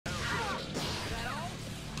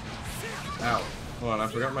Ow. Hold on, I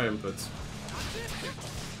forgot my inputs.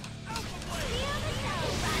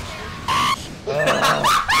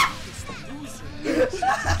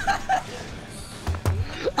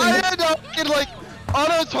 I ended up in like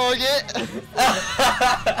auto target.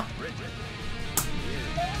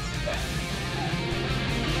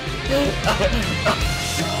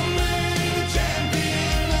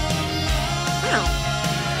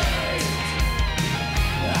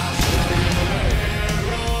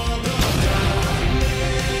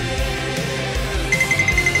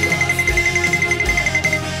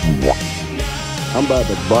 I'm about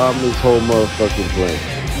to bomb this whole motherfucking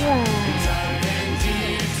place.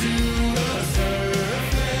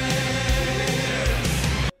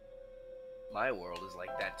 My world is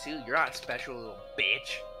like that too. You're not special, little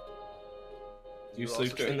bitch. You also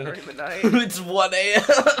sleep during the night. It's 1 AM.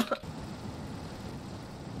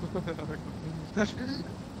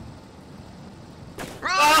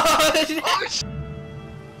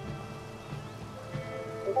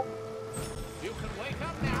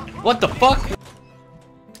 What the fuck?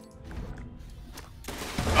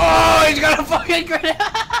 Oh, he's got a fucking grenade!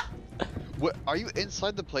 What? Are you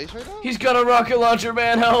inside the place right now? He's got a rocket launcher,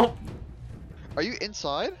 man, help! Are you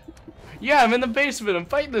inside? Yeah, I'm in the basement, I'm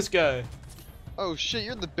fighting this guy. Oh shit,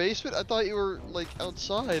 you're in the basement? I thought you were like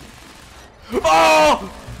outside.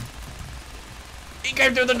 Oh! He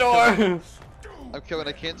came through the door! I'm coming,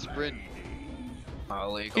 I can't sprint.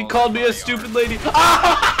 He called me a stupid lady.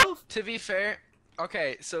 Ah! To be fair,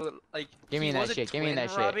 okay, so like Give me he that was a shit, give me twin, that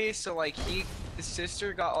shit. Robbie, so like his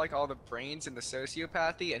sister got like all the brains and the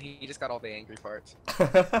sociopathy, and he just got all the angry parts.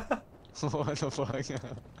 What the fuck?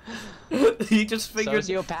 He just figured.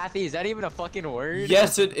 Sociopathy, is that even a fucking word?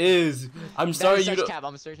 Yes, it is. I'm sorry you don't. Cap.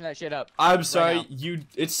 I'm searching that shit up. I'm sorry now. you.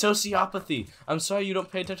 It's sociopathy. I'm sorry you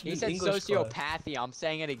don't pay attention He to said English class. sociopathy. I'm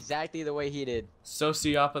saying it exactly the way he did.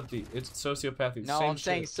 Sociopathy. It's sociopathy. No, Same I'm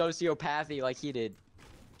saying shit. sociopathy like he did.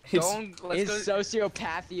 Let's Is go.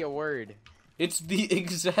 sociopathy a word? It's the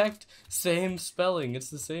exact same spelling. It's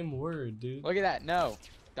the same word, dude. Look at that. No,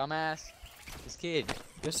 dumbass. This kid.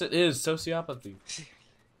 Yes, it is sociopathy.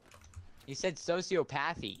 He said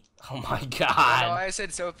sociopathy. Oh my No, god. I said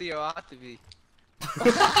sociopathy.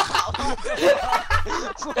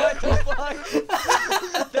 What the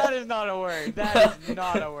fuck? That is not a word. That is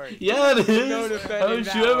not a word. Yeah, it is. No defending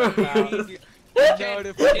Haven't you that ever? one, pal. Can, No can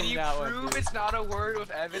defending you that one, prove dude. it's not a word with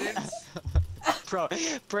evidence? Bro,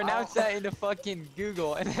 pronounce Oh. that into fucking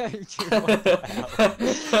Google and then what the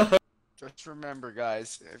hell? Just remember,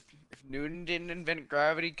 guys, if Newton didn't invent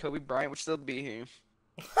gravity, Kobe Bryant would still be here.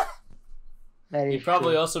 That is You'd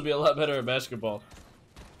probably true. also be a lot better at basketball.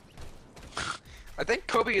 I think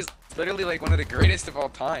Kobe is literally like one of the greatest of all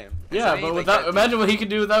time. Yeah, Isn't he? but Like, without imagine what he could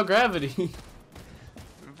do without gravity.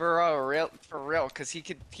 for real, cause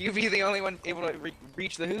he'd be the only one able to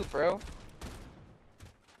reach the hoop, bro.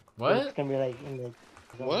 What? It's gonna be like in the.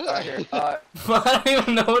 What? Here, I don't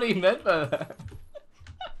even know what he meant by that.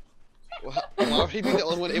 Why would he be the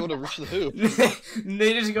only one able to reach the hoop?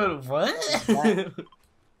 They just go, what?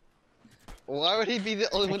 Why would he be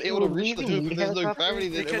the only one able to reach the hoop if there's no gravity?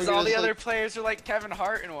 Then because all the other players are like Kevin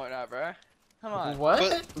Hart and whatnot, bro. Come on.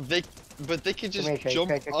 What? But they could just Come here, Trey, jump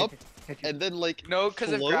Trey, Trey, up Trey, Trey, Trey. and then like No,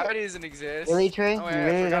 because if float? gravity doesn't exist. Really, Trey? Oh, You yeah,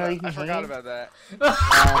 really gonna I leave me forgot hanging? about that. No, you're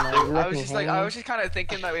I left was me just like, I hanging. was just kind of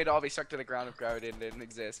thinking that we'd all be stuck to the ground if gravity didn't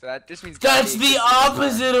exist, but that just means That's gravity the exists.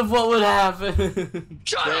 opposite of what would happen.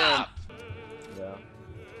 Shut up! Yeah.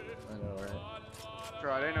 I know, right?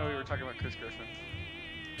 Bro, I didn't know we were talking about Chris Griffin.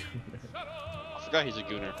 I forgot he's a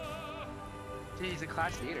gooner. Dude, he's a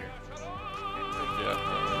class leader. Yeah.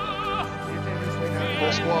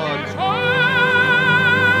 Full Full squad.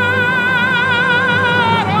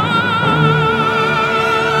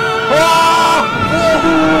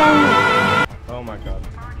 Oh my god.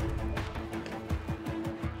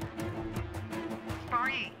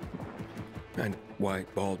 And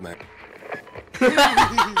white bald man.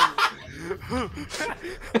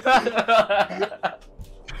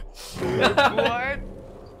 What?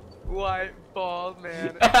 White bald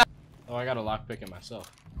man. Oh, I got a lockpick it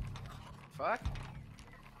myself. Fuck?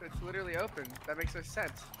 It's literally open. That makes no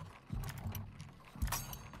sense.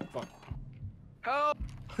 Fuck. Help!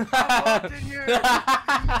 I'm locked in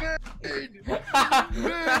here!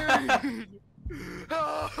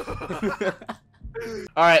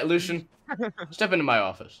 Alright, Lucian. Step into my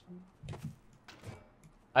office.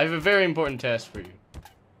 I have a very important task for you.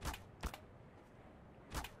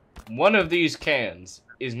 One of these cans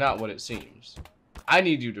is not what it seems. I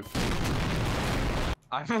need you to...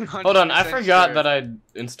 Hold on, I forgot that I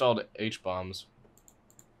installed H-bombs.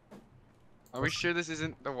 Are we sure this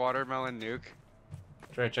isn't the watermelon nuke?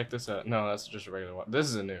 Trey, check this out. No, that's just a regular one. This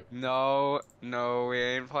is a nuke. No, no, we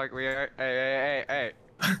ain't fuck. We are. Hey.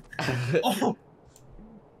 Oh!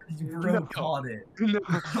 Bro caught it.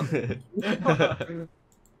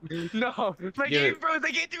 No, my Give game it. froze.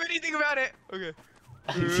 I can't do anything about it. Okay.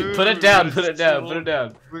 Put it down. Put it down. Put it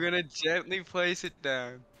down. We're gonna gently place it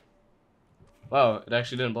down. Wow, it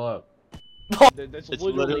actually didn't blow up. It's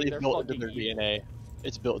literally built into their DNA.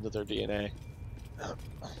 It's built into their DNA.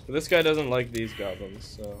 This guy doesn't like these goblins,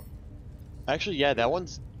 so. Actually, yeah, that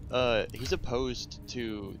one's he's opposed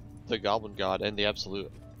to the Goblin God and the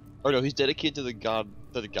Absolute. Or no, he's dedicated to the god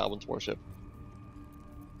that the goblins worship.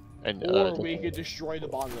 And Or we could destroy the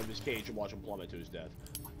bottom of his cage and watch him plummet to his death.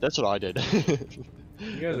 that's what I did.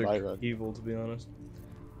 You guys are evil, to be honest.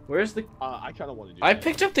 Where's the? I kind of want to do I that.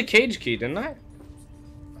 picked up the cage key, didn't I?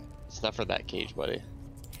 It's not for that cage, buddy.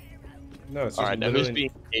 No, it's just Alright, now who's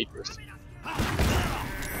literally... being dangerous?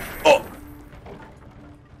 Oh!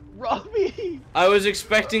 Robbie! I was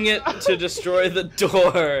expecting it to destroy the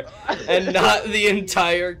door and not the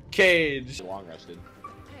entire cage. Long rested.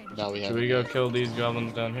 Now we have. Should we go kill these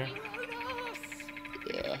goblins down here?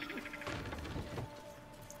 Yeah.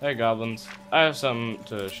 Hey goblins, I have something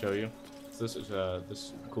to show you. This is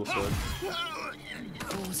this cool sword.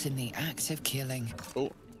 Caught in the act of killing.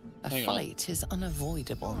 Oh, A hang on. fight is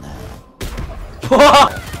unavoidable now.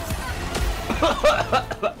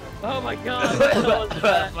 Oh my god, what the hell is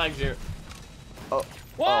that? Flag zero.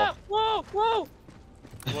 Whoa, whoa, whoa!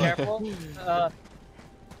 Careful.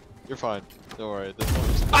 You're fine. Don't worry. This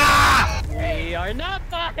one's... We are not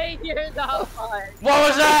fine, you're not fine. What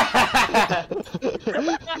was that?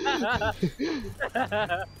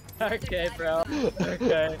 Okay, bro.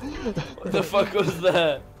 Okay. What the fuck was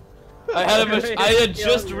that? I had I had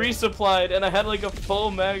just resupplied and I had like a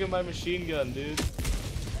full mag of my machine gun, dude.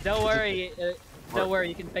 Don't worry,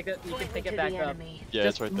 you can pick it. You can pick it back up. Yeah,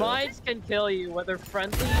 it's right there. Mines can kill you, whether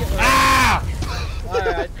friendly or. Ah!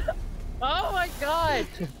 Alright. Oh my god!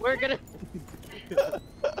 We're gonna.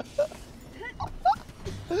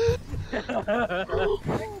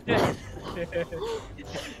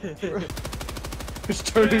 It's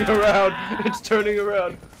turning around. It's turning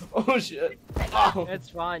around. Oh shit. Oh. It's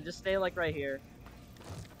fine. Just stay like right here.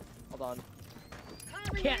 Hold on.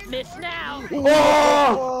 Can't miss now.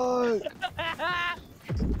 Oh!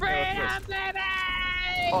 Freedom, baby!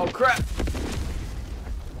 Oh crap.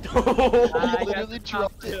 I literally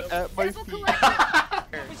dropped it at my feet.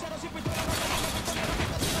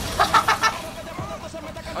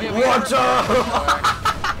 Oh yeah, Watch out!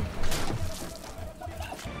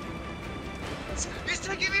 He's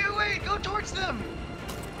taking me away. Go towards them.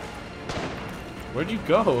 Where'd you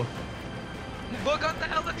go? Look on the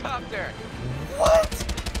helicopter.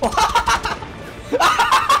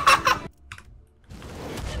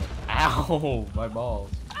 Ow, my balls.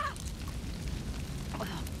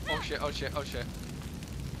 Oh shit! Oh shit! Oh shit!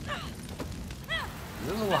 Is it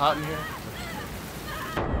a little hot in here?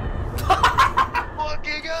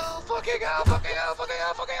 Fucking hell! Fucking hell! Fucking hell! Fucking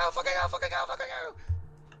hell! Fucking hell! Fucking hell! Fucking hell! Fucking hell!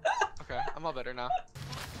 Okay, I'm all better now.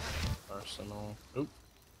 Arsenal. Oop.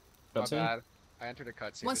 My Cutscene? bad. I entered a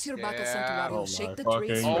cutscene. Once your battle Yeah. sanctuary, Oh shake my the fucking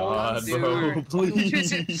trees. god, dude. bro,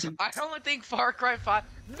 please. I don't think Far Cry 5.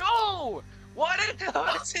 No! Why did it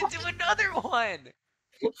us into another one?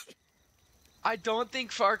 I don't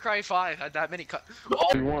think Far Cry 5 had that many cut. Oh!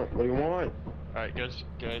 What do you want? What do you want? Alright, guys,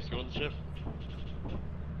 go on the ship.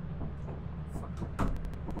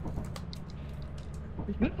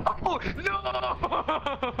 Oh no!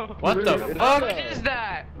 What the fuck? What is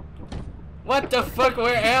that? What the fuck?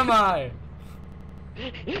 Where am I?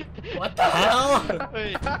 What the hell?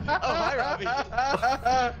 Wait. Oh, hi, Robbie.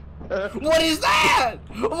 What is that?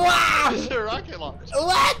 Wow! It's a rocket launch.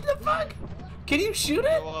 What the fuck? Can you shoot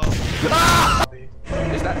it? Whoa. Ah!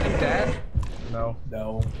 Is that your dad? No.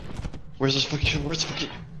 No. Where's this fucking? Where's the fucking?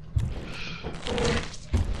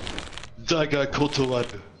 Daga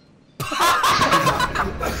Kotowaru.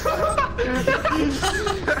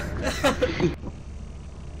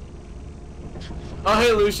 Oh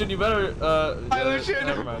hey Lucian, you better Hi, Lucian.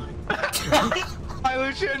 Never mind. Hi,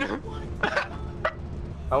 Lucian.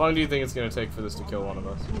 How long do you think it's gonna take for this to kill one of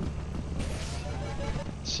us?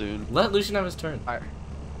 Soon. Let Lucian have his turn. Alright.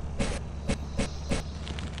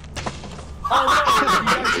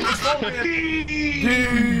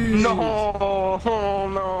 No, oh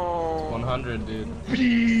no. 100, dude.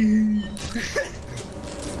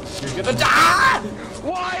 You're gonna die!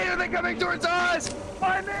 Why are they coming towards us?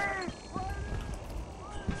 Find me!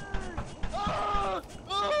 Oh,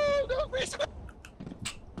 oh, no, please.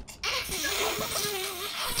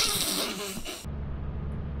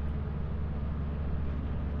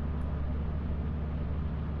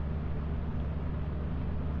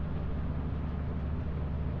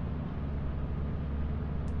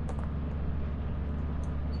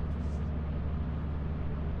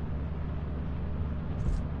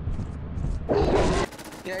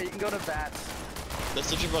 Yeah, you can go to bats. That's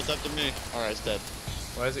the triple after me. Alright, it's dead.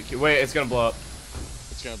 Why is it? Wait, it's gonna blow up.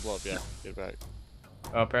 It's gonna blow up, yeah. Get it back.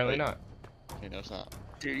 Oh, apparently Wait. not. Okay, no, it's not.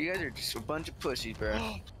 Dude, you guys are just a bunch of pussies,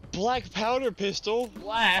 bro. Black powder pistol?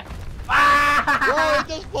 Black. Whoa, it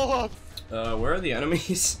does blow up! Where are the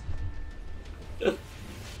enemies?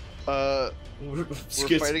 We're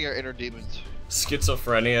Schiz- fighting our inner demons.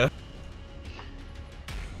 Schizophrenia.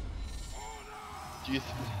 Do you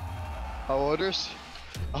I wonder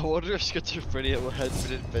if schizophrenia has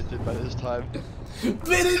been invented by this time.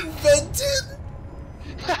 Been invented?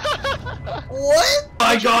 What?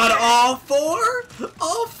 I got all four?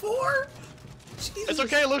 All four? Jesus. It's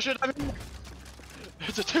okay, Lucian. I mean,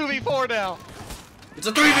 it's a 2v4 now. It's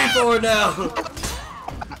a 3v4 now.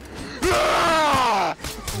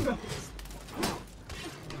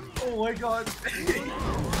 Oh my god.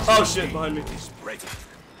 Oh shit, behind me.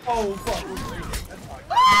 Oh fuck.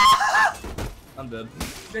 I'm dead.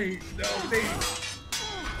 Nate, no, Nate.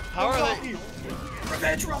 How are they?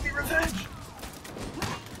 Revenge, Robbie, revenge!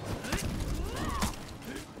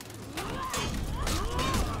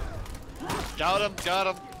 Got him, got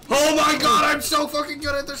him. Oh my god, I'm so fucking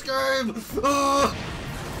good at this game!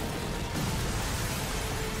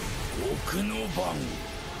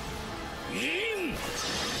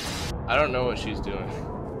 I don't know what she's doing.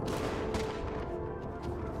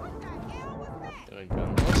 Doing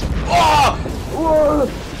gun. Oh!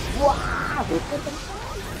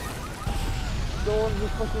 No one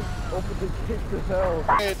just fucking opened the gate to hell.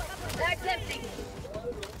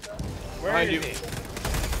 Behind you.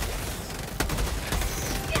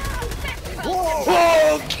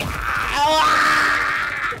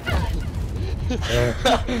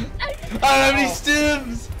 I don't have any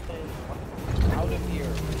stims! Out of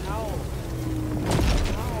here. Ow.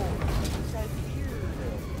 This guy's weird.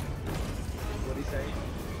 What'd he say?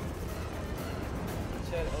 He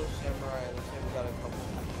said, oh, samurai. Looks like we got a couple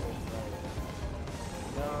people.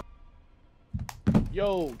 No. Yo,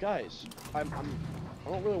 guys, I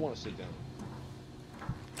don't really want to sit down.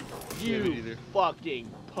 Maybe You neither. fucking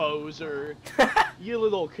poser. You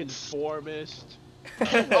little conformist.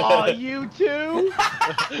 Aw, you too?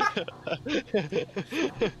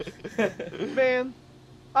 Man,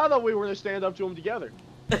 I thought we were gonna stand up to him together.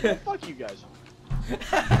 Well, fuck you guys.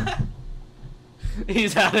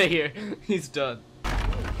 He's out of here. He's done.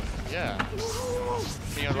 Yeah.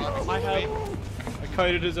 I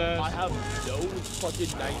kited his ass. I have no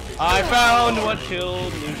fucking nitrous. I found what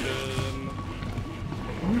killed Lucian.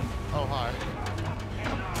 Oh, hi.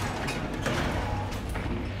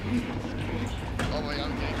 Oh my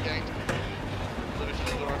god, I'm getting ganked.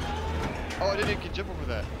 Lucian's door. Oh, I didn't even jump over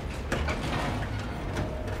that.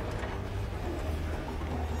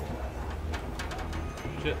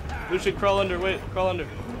 Shit. Lucian, crawl under. Wait, crawl under.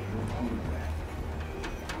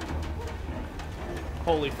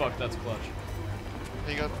 Holy fuck, that's clutch.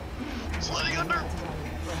 There you go. Sliding under!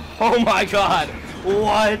 Oh my god!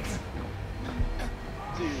 What?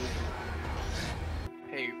 Dude.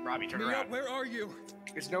 Hey, Robbie, turn around. Where are you?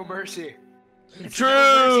 It's no mercy.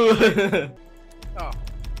 True! Oh.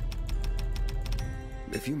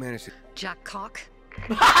 If you manage to... Jack Cock.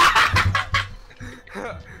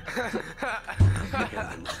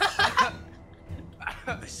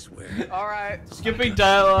 I swear. Alright. Skipping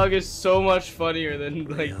dialogue is so much funnier than,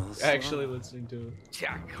 like, actually listening to it.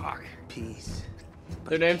 Jack Cock. Peace.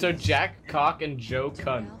 Their names are Jack, Cock, and Joe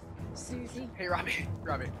Cunt. Susie. Hey, Robbie.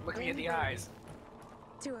 Robbie, look me in the eyes.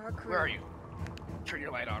 To our crew. Where are you? Turn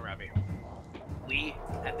your light on, Robbie. We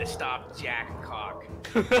had to stop Jack Cock.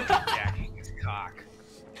 Jacking his cock.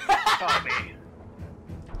 Follow me.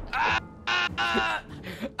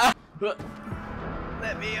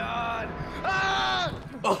 Let me on! Ah!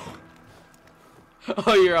 Oh.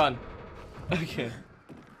 Oh, you're on. Okay.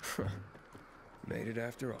 Made it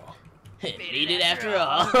after all. Made it after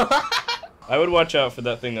all. I would watch out for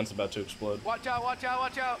that thing that's about to explode. Watch out, watch out,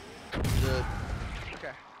 watch out! Good.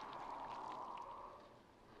 Okay.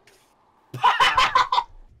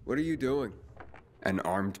 What are you doing? An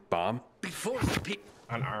armed bomb? Before the people.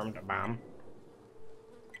 An armed bomb.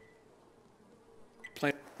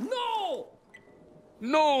 Plant. No!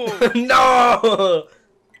 No! No!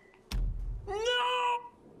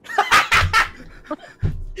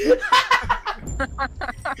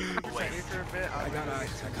 I got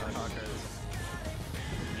eyes.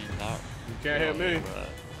 You can't hit me.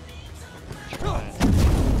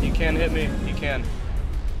 You can hit me. You can.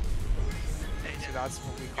 So that's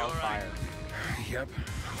what we call fire. Yep,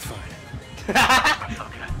 I'm fine.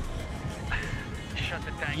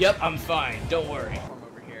 Yep, I'm fine. Don't worry. From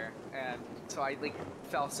over here, and so I like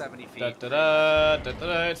fell 70 feet. Da da da da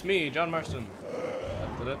da. It's me, John Marston.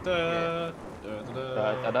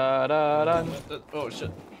 Oh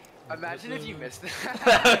shit. Imagine if you missed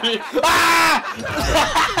that.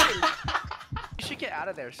 You should get out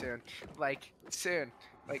of there soon. Like, soon.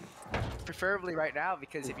 Like, preferably right now,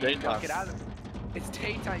 because if you don't get out of it's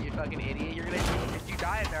daytime, you fucking idiot. You're gonna, if you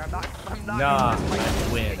die in there, I'm not Nah, gonna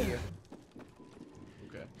just, win. you.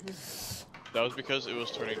 Okay. That was because it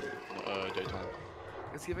was turning daytime.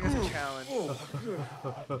 It's giving us a challenge.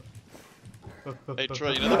 Hey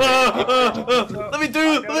Troy, you know that? Let me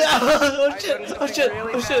through! Oh shit! Oh shit!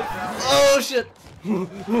 Oh shit! Oh shit!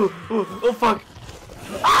 Oh fuck!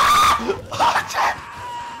 I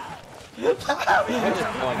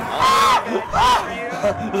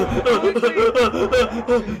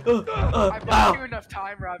bought you enough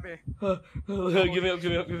time, Robbie. Give me up!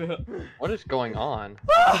 Give me up! Give me up! What is going on?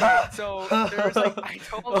 Okay, so there's like I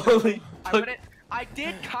told you, I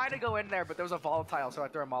did kind of go in there, but there was a volatile, so I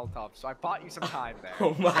threw a Molotov. So I bought you some time there.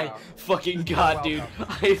 Oh my so. fucking god, dude!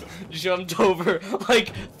 I jumped over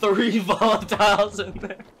like 3 volatiles in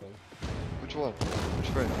there. Which one? Which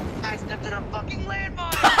friend? I stepped in a fucking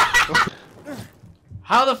landmine.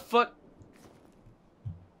 How the fuck,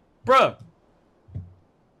 bruh?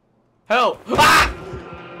 Help! Ah!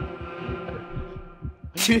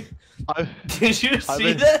 Did you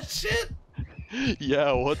see that shit?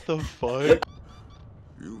 Yeah, what the fuck?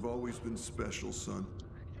 You've always been special, son.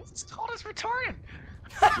 It's called us retarded.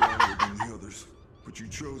 Stronger than the others, but you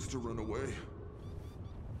chose to run away.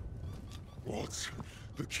 What's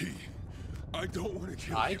the key? I don't want to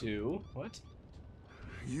kill I you. do. What?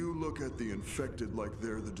 You look at the infected like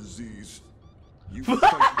they're the disease. You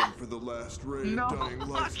fight them for the last ray of dying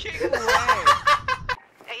life. Aiden,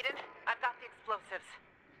 I've got the explosives,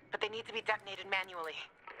 but they need to be detonated manually.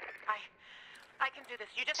 I can do this.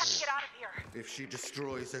 You just have to get out of here. If she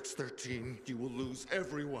destroys X-13, you will lose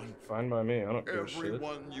everyone. Fine by me. I don't give a shit.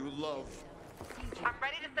 Everyone you love. I'm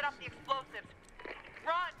ready to set off the explosives.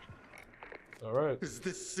 Run! All right. Is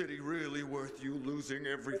this city really worth you losing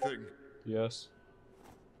everything? Yes.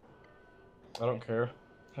 I don't care.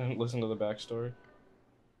 I didn't listen to the backstory.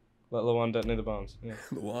 Let Lawan detonate the bombs. Yeah.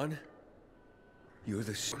 Lawan? You're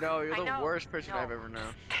the No, you're the worst person I've ever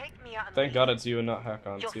known. Take me out. Thank God it's you and not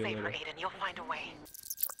Hakon. You'll See you save her, later. Aiden. You'll find a way.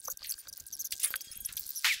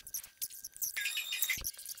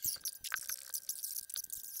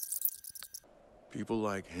 People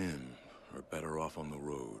like him are better off on the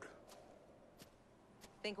road.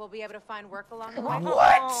 Think we'll be able to find work along the way?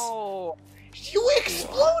 What? You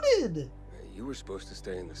exploded! You were supposed to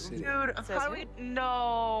stay in the city. Dude, how do we...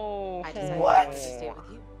 No. I decided What? to stay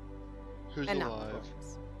with you. Who's And not alive? with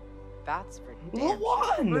Florence. That's for damn Who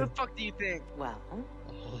Lawan! the fuck do you think? Well,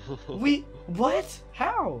 We what?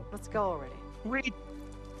 How? let's go already. Wait.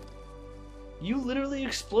 You literally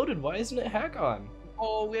exploded. Why isn't it Hakon?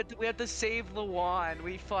 Oh, we had to save Lawan.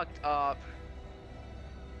 We fucked up.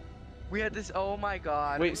 We had this. Oh my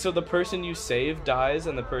god. Wait, so the person you save dies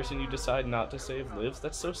and the person you decide not to save lives?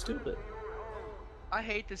 That's so stupid. I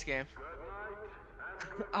hate this game.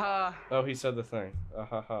 Oh, he said the thing.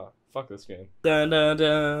 Ha ha. Fuck this game. Oh,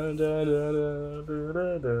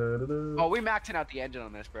 we maxing out the engine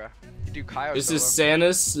on this, bro. You do Kyo This solo. is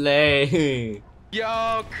Santa's sleigh.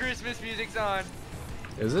 Yo, Christmas music's on.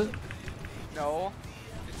 Is it? No,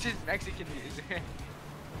 it's just Mexican music.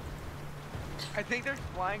 I think they're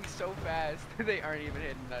flying so fast they aren't even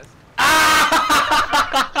hitting us.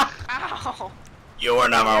 Ow! You were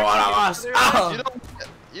never one of us. Ow.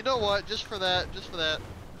 You know what? Just for that.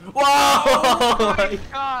 Whoa! Oh my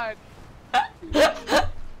god!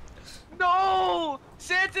 No!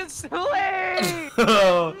 Santa's sleigh!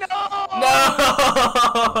 No! No!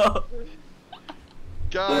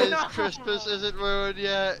 Guys, No! Christmas isn't ruined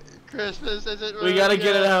yet. Christmas isn't ruined We gotta yet.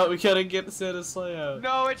 get it out. We gotta get Santa's sleigh out.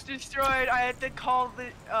 No, it's destroyed. I had to call the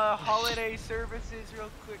holiday services real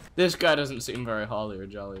quick. This guy doesn't seem very holly or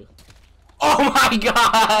jolly. Oh my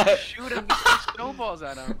god! Shoot him, throw snowballs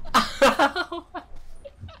at him.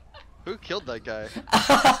 Who killed that guy?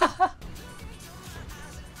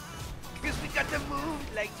 Because we got to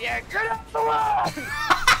move like Jack. Get off the wall!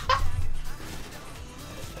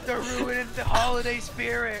 They're ruining the holiday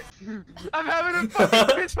spirit. I'm having a fucking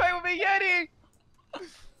fist fight with a Yeti!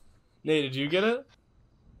 Nate, did you get it?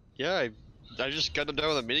 Yeah, I just got him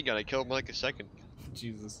down with a minigun. I killed him in like a second.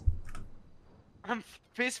 Jesus. I'm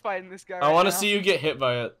fist fighting this guy. I want to see you get hit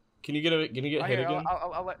by it. Can you get hit Here, again?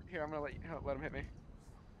 I'll let. Here, I'm gonna let him hit me.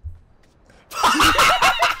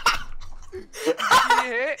 Did you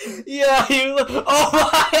hit? Yeah, you. Oh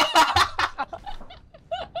my!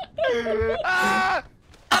 Ah!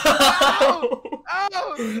 Ow!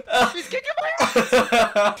 Ow! He's kicking my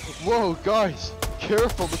ass! Whoa, guys!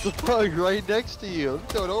 careful, there's a bug right next to you.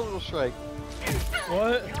 Let's do an orbital strike.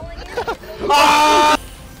 What?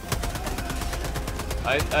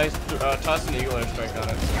 I tossed an eagle airstrike on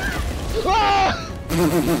it.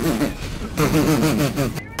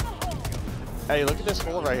 Hey, look at this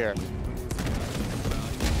hole right here.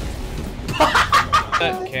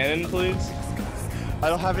 That cannon, please. I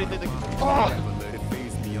don't have anything to. I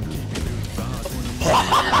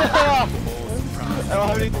don't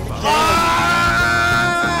have anything to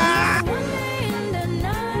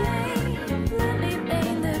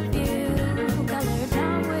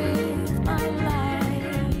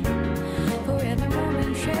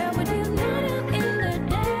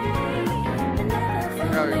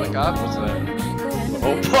Look up, what's that?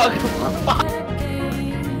 Oh fuck!